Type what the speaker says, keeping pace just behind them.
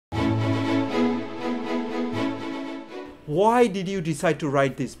Why did you decide to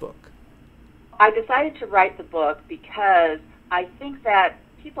write this book? I decided to write the book because I think that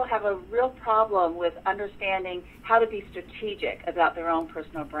people have a real problem with understanding how to be strategic about their own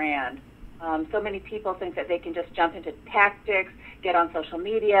personal brand. So many people think that they can just jump into tactics, get on social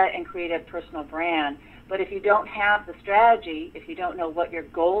media, and create a personal brand. But if you don't have the strategy, if you don't know what your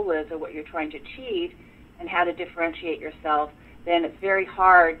goal is or what you're trying to achieve and how to differentiate yourself, then it's very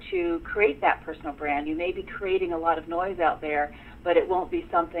hard to create that personal brand. You may be creating a lot of noise out there, but it won't be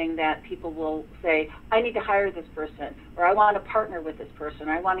something that people will say, I need to hire this person, or I want to partner with this person,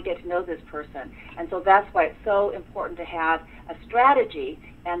 or I want to get to know this person. And so that's why it's so important to have a strategy,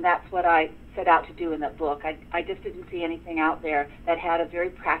 and that's what I set out to do in that book. I just didn't see anything out there that had a very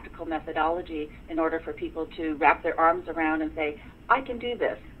practical methodology in order for people to wrap their arms around and say, I can do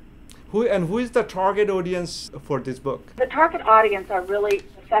this. Who is the target audience for this book? The target audience are really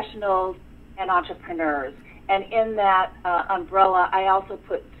professionals and entrepreneurs. And in that umbrella, I also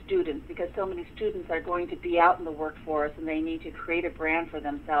put students, because so many students are going to be out in the workforce and they need to create a brand for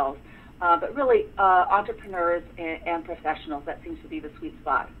themselves. But really, entrepreneurs and professionals, that seems to be the sweet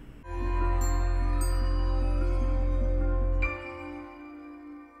spot.